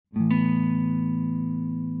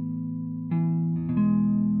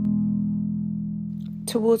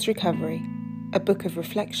Towards Recovery, a book of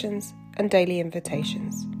reflections and daily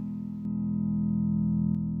invitations.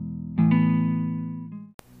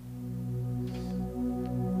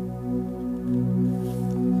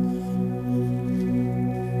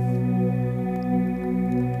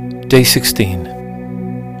 Day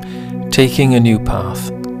 16. Taking a new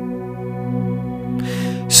path.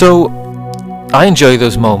 So, I enjoy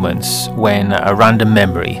those moments when a random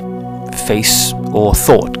memory, face or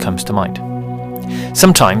thought comes to mind.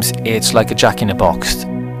 Sometimes it's like a jack-in-a-box,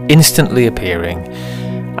 instantly appearing,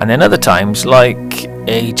 and then other times like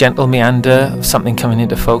a gentle meander of something coming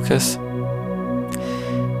into focus.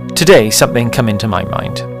 Today something came into my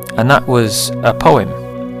mind, and that was a poem.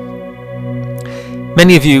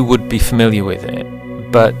 Many of you would be familiar with it,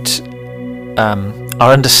 but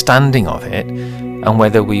our understanding of it and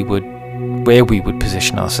where we would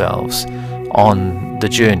position ourselves on the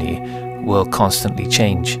journey will constantly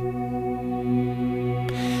change.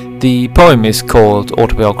 The poem is called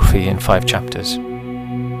Autobiography in 5 chapters.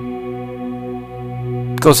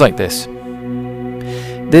 It goes like this.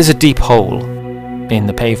 There's a deep hole in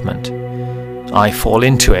the pavement. I fall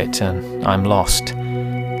into it and I'm lost.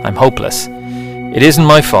 I'm hopeless. It isn't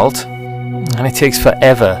my fault, and it takes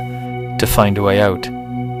forever to find a way out.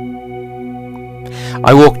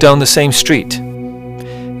 I walk down the same street.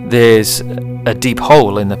 There's a deep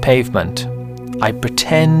hole in the pavement. I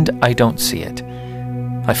pretend I don't see it.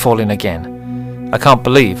 I fall in again. I can't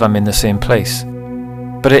believe I'm in the same place.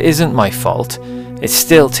 But it isn't my fault. It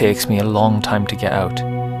still takes me a long time to get out.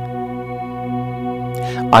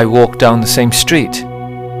 I walk down the same street.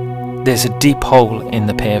 There's a deep hole in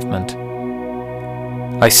the pavement.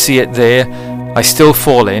 I see it there. I still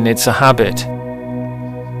fall in. It's a habit.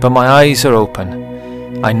 But my eyes are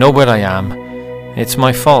open. I know where I am. It's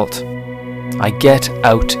my fault. I get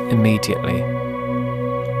out immediately.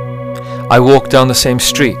 I walk down the same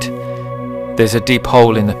street. There's a deep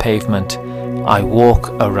hole in the pavement. I walk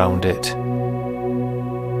around it.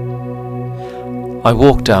 I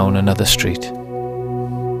walk down another street.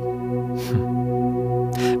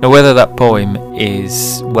 Now, whether that poem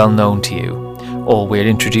is well known to you, or we're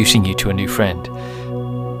introducing you to a new friend,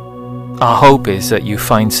 our hope is that you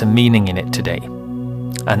find some meaning in it today,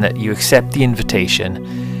 and that you accept the invitation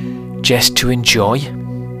just to enjoy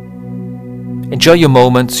your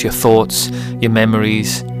moments, your thoughts, your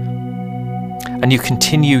memories, and you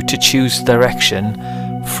continue to choose direction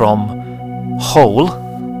from whole,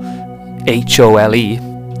 H-O-L-E,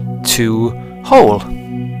 to whole,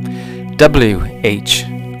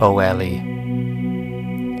 W-H-O-L-E.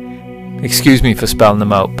 Excuse me for spelling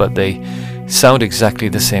them out, but they sound exactly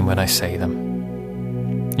the same when I say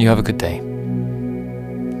them. You have a good day.